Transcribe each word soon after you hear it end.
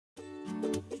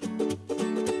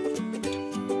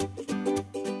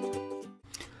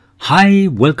Hi,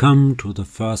 welcome to the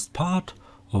first part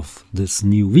of this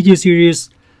new video series,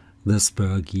 the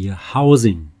Spur gear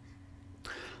housing.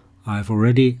 I've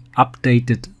already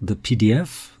updated the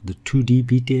PDF, the 2D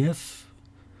PDF,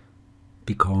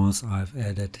 because I've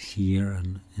added here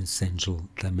an essential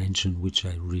dimension which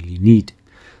I really need.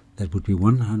 That would be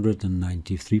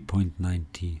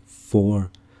 193.94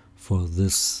 for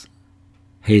this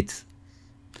height.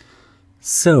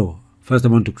 So, first I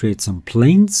want to create some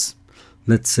planes.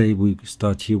 Let's say we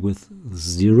start here with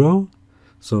 0,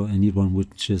 so I need one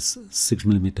which is 6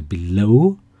 mm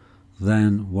below,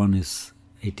 then one is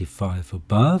 85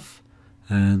 above,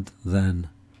 and then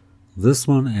this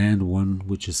one and one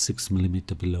which is 6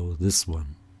 mm below this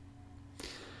one.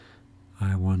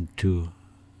 I want to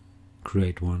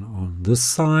create one on this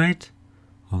side,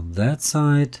 on that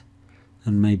side,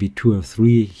 and maybe 2 or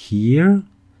 3 here,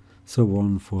 so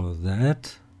one for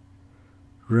that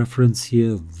reference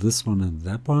here, this one and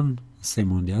that one,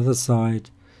 same on the other side,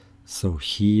 so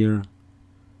here,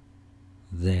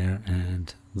 there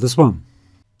and this one.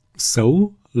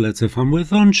 So let's have fun with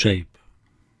Onshape.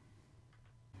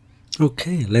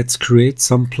 Okay, let's create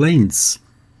some planes.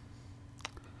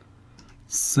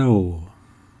 So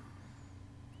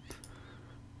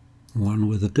one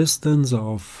with a distance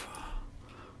of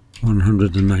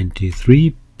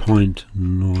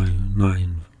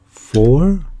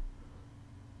 193.94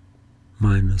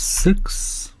 minus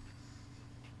 6,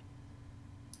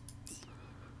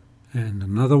 and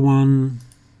another one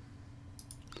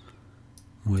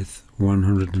with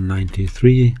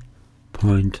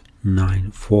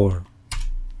 193.94,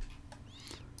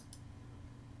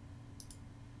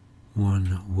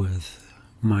 one with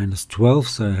minus 12,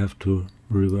 so I have to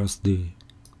reverse the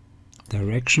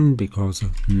direction because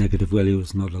a negative value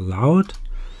is not allowed,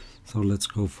 so let's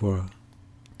go for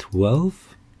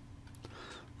 12.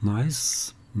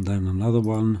 Nice. And then another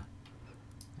one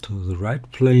to the right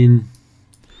plane,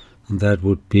 and that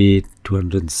would be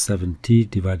 270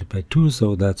 divided by 2,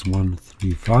 so that's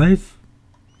 135.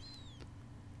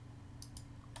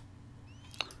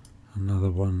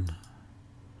 Another one,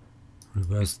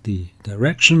 reverse the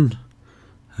direction,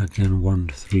 again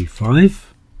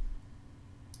 135.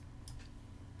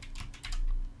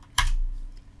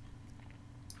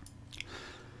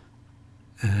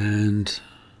 And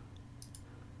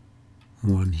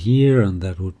one here, and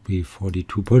that would be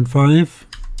 42.5.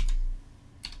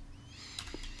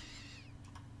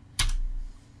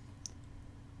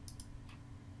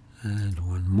 And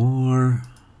one more.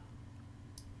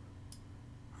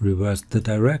 Reverse the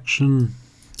direction,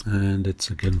 and it's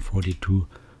again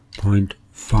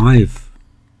 42.5.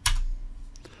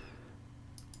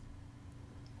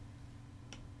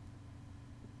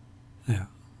 Yeah.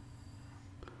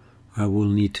 I will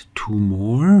need 2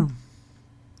 more.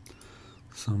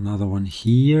 So another one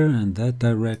here in that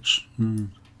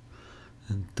direction,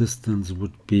 and distance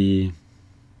would be,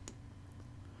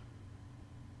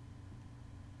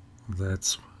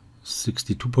 that's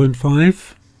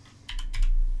 62.5.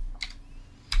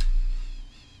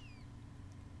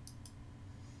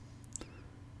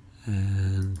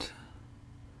 And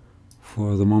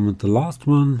for the moment the last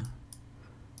one,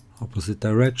 opposite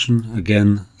direction,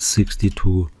 again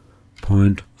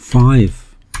 62.5.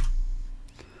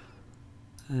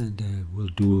 And I will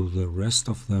do the rest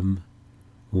of them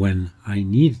when I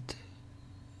need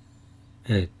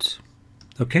it.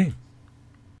 Okay.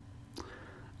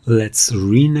 Let's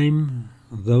rename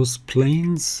those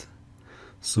planes.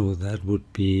 So that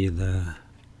would be the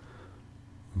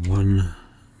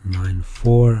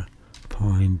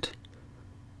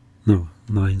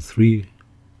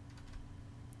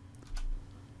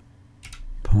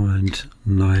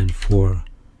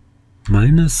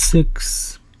minus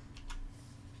 6.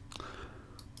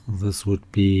 This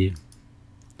would be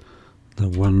the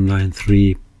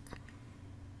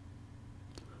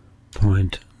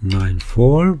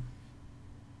 193.94.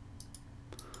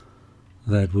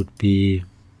 That would be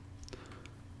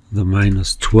the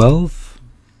minus 12.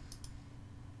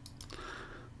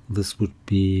 This would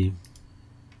be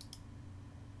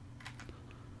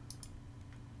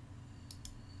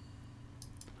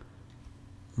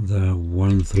the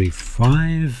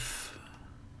 135.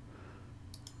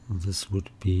 This would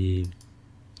be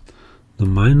the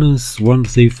minus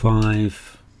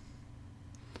 135.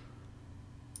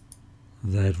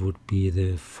 That would be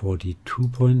the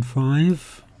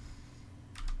 42.5.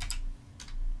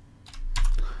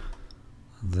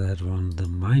 That one, the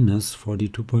minus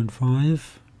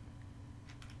 42.5.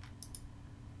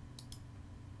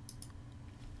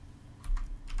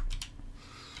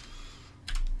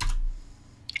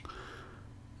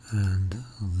 And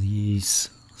these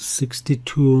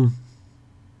 62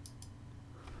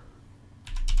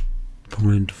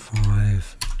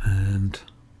 62.5 and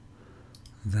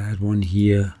that one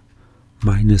here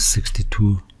minus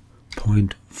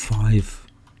 62.5.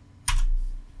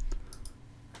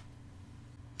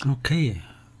 Okay,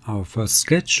 our first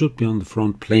sketch should be on the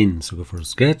front plane, so go for a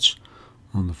sketch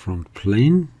on the front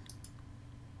plane.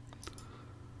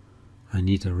 I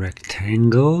need a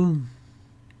rectangle,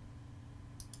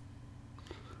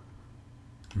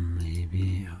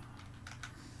 maybe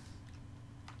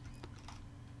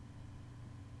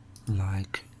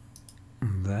like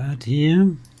that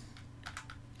here.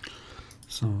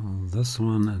 So this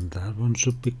one and that one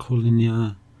should be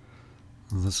collinear,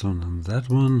 this one and that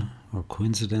one are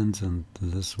coincidence, and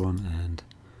this one and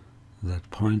that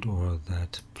point or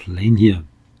that plane here.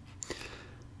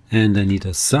 And I need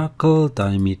a circle,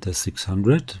 diameter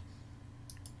 600.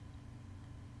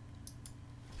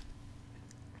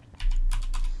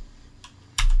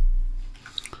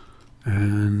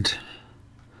 And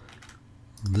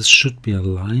this should be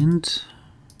aligned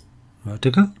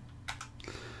vertical.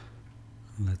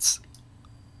 Let's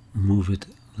move it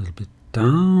a little bit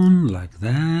down like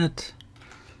that.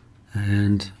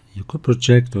 And you could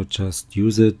project or just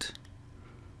use it.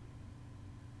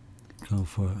 Go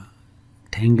for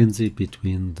tangency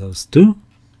between those two.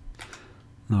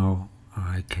 Now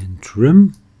I can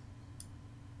trim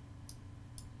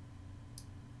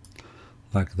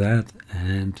like that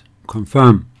and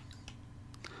confirm.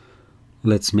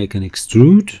 Let's make an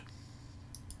extrude.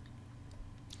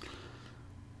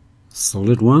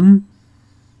 Solid one,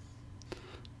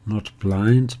 not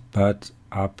blind, but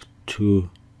up to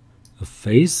a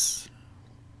face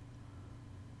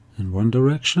in one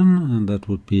direction, and that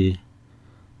would be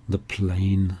the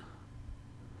plane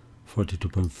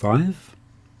 42.5.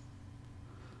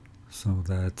 So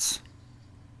that's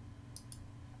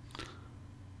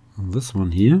this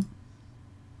one here,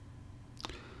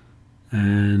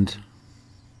 and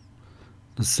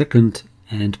the second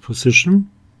end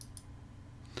position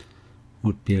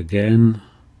would be again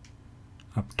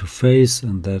up to face,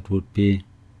 and that would be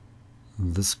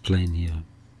this plane here.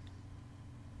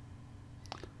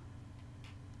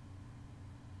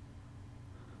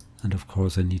 And of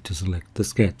course I need to select the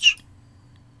sketch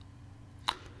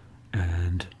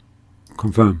and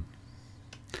confirm.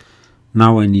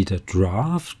 Now I need a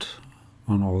draft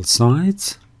on all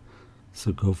sides,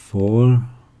 so go for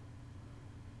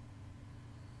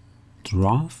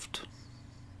draft.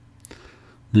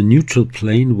 The neutral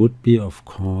plane would be, of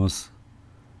course,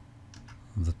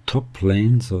 the top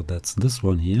plane, so that's this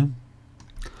one here.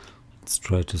 Let's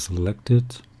try to select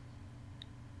it.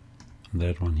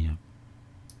 That one here.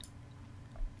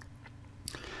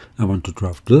 I want to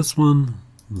draft this one,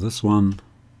 that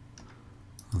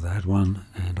one,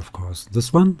 and of course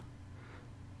this one.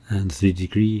 And 3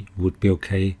 degree would be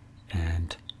okay,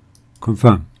 and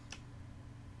confirm.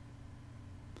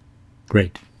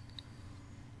 Great.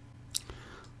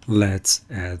 Let's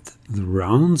add the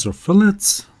rounds or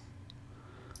fillets.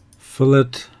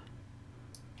 Fillet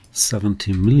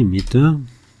 70 millimeter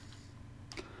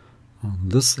on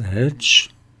this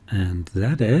edge and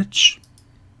that edge.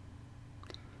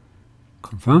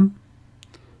 Confirm.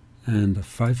 And a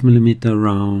 5 millimeter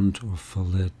round or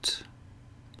fillet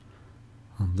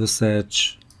on this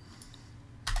edge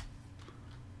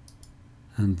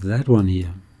and that one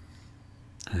here,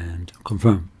 and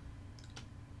confirm.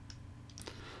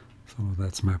 So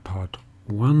that's my part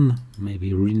 1.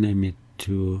 Maybe rename it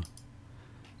to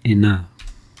inner.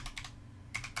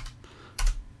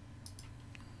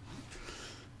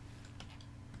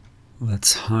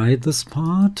 Let's hide this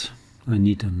part. I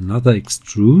need another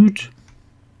extrude.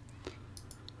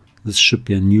 This should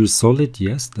be a new solid.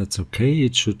 Yes, that's okay.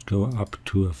 It should go up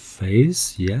to a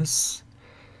face. Yes.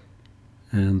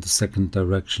 And the second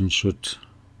direction should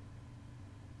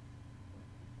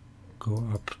go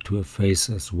up to a face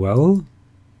as well.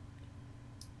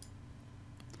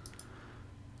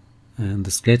 And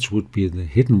the sketch would be the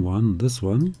hidden one, this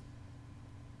one.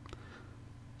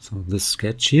 So this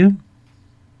sketch here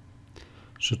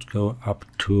should go up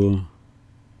to,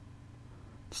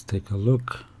 let's take a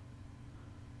look,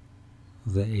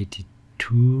 the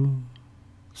 82,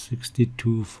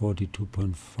 62,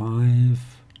 42.5.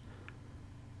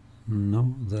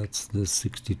 No, that's the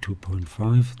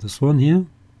 62.5. This one here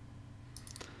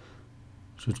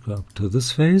should go up to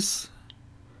this face,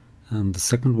 and the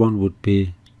second one would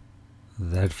be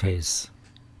that face,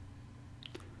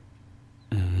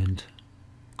 and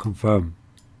confirm.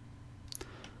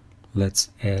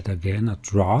 Let's add again a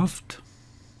draft.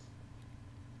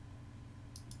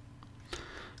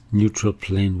 Neutral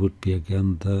plane would be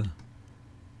again the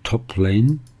top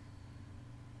plane,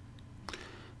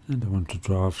 and I want to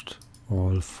draft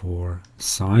all 4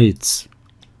 sides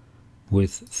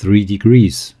with 3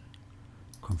 degrees.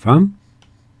 Confirm.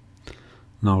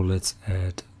 Now let's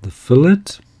add the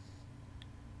fillet,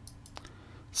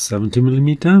 70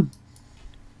 millimeter.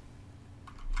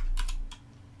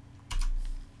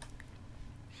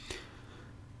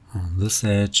 On this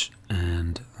edge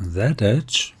and that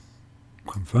edge.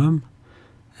 Confirm.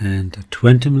 And a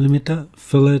 20 millimeter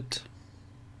fillet,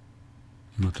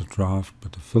 not a draft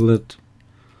but a fillet,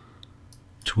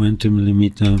 20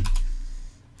 millimeter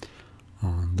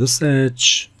on this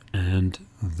edge and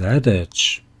that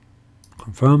edge.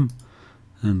 Confirm.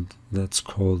 And let's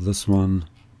call this one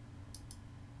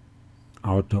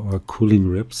outdoor cooling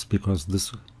ribs, because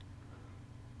this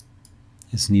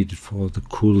is needed for the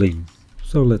cooling.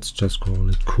 So let's just call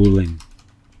it cooling.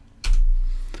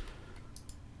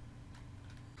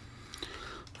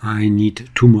 I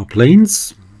need 2 more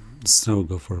planes, so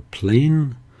go for a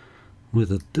plane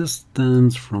with a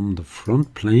distance from the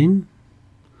front plane,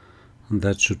 and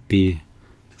that should be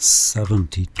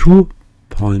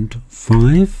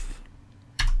 72.5,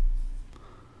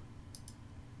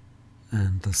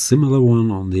 and a similar one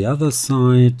on the other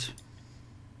side,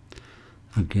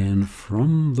 again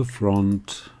from the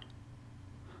front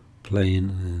plane,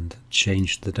 and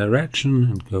change the direction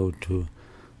and go to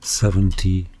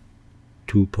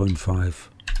 72.5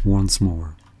 once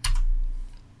more.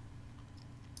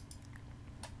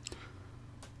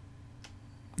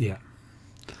 Yeah.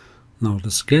 Now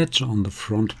the sketch on the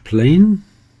front plane.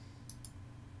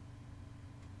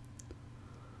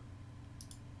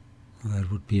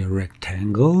 That would be a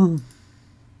rectangle.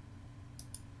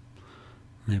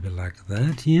 Maybe like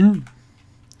that here.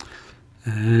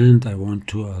 And I want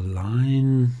to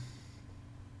align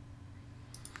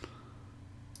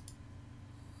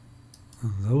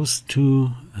those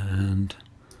two and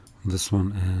this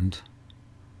one, and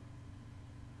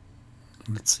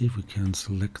let's see if we can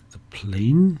select the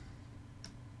plane.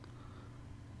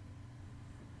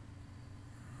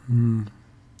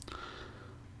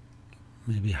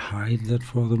 Maybe hide that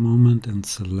for the moment and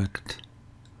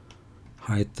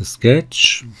hide the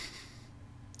sketch,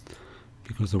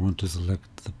 because I want to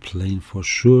select the plane for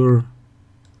sure.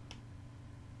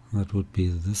 That would be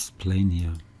this plane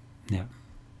here. Yeah.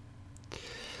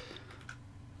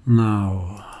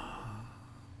 Now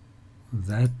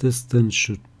that distance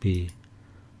should be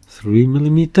 3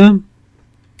 millimeter,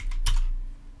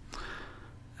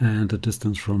 and the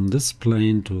distance from this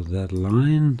plane to that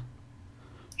line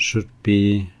should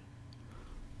be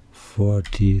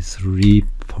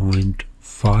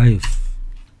 43.5.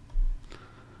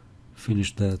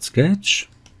 Finish that sketch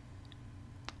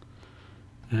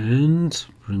and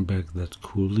bring back that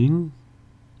cooling.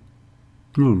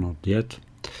 No, not yet.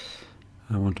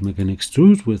 I want to make an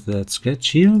extrude with that sketch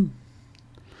here.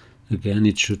 Again,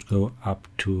 it should go up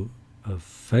to a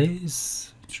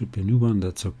face. It should be a new one,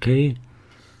 that's okay.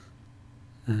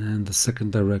 And the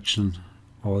second direction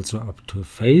also up to a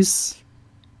face.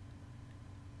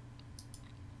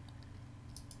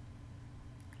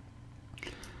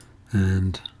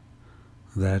 And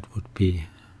that would be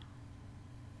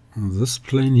on this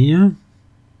plane here.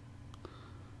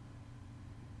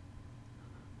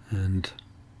 And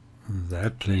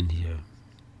that plane here.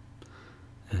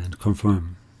 And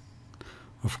confirm.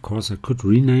 Of course, I could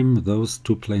rename those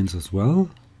 2 planes as well.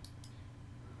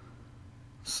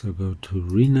 So go to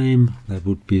rename, that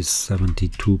would be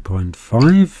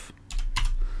 72.5,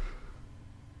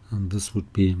 and this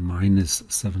would be minus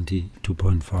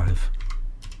 72.5.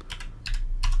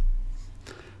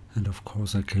 And of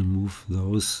course I can move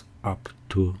those up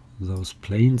to those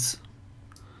planes,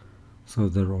 so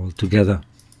they're all together.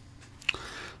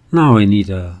 Now I need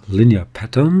a linear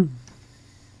pattern.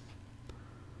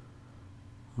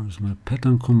 Where's my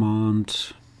pattern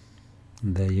command?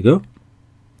 And there you go.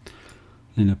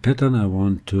 Linear pattern, I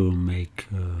want to make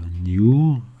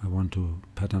new. I want to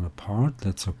pattern a part.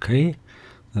 That's okay.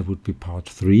 That would be part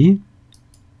 3.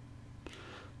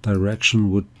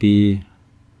 Direction would be,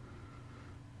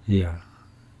 yeah,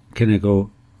 can I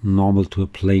go normal to a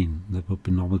plane? That would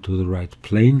be normal to the right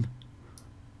plane.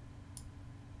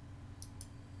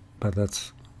 But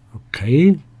that's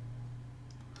okay.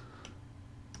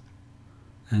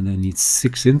 And I need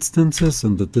 6 instances,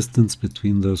 and the distance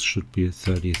between those should be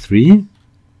 33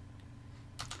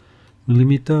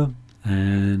 millimeter,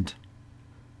 and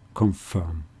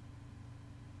confirm.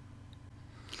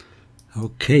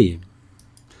 Okay,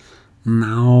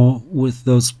 now with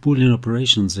those Boolean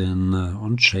operations in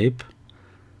Onshape,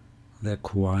 they're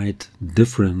quite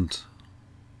different,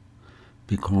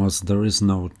 because there is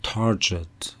no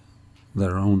target,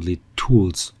 there are only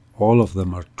tools. All of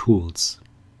them are tools.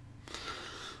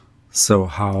 So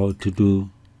how to do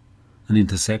an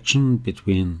intersection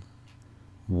between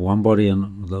one body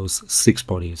and those 6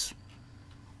 bodies.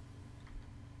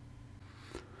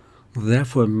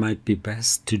 Therefore, it might be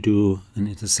best to do an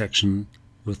intersection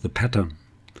with the pattern.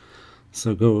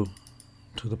 So go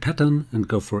to the pattern and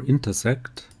go for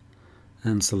intersect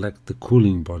and select the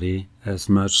cooling body as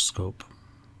merge scope.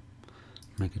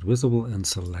 Make it visible and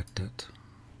select it.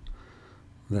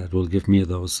 That will give me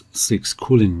those 6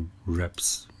 cooling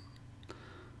reps.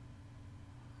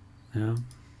 Yeah.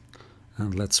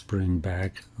 And let's bring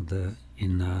back the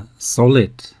inner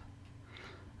solid.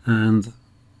 And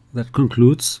that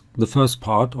concludes the first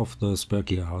part of the Spur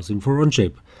gear housing for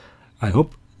Onshape. I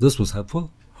hope this was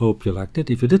helpful. Hope you liked it.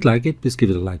 If you did like it, please give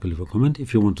it a like or leave a comment.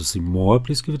 If you want to see more,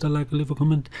 please give it a like or leave a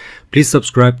comment. Please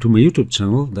subscribe to my YouTube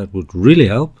channel. That would really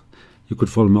help. You could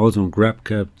follow me also on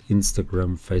GrabCap,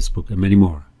 Instagram, Facebook, and many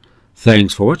more.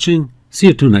 Thanks for watching. See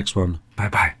you to the next one. Bye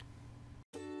bye.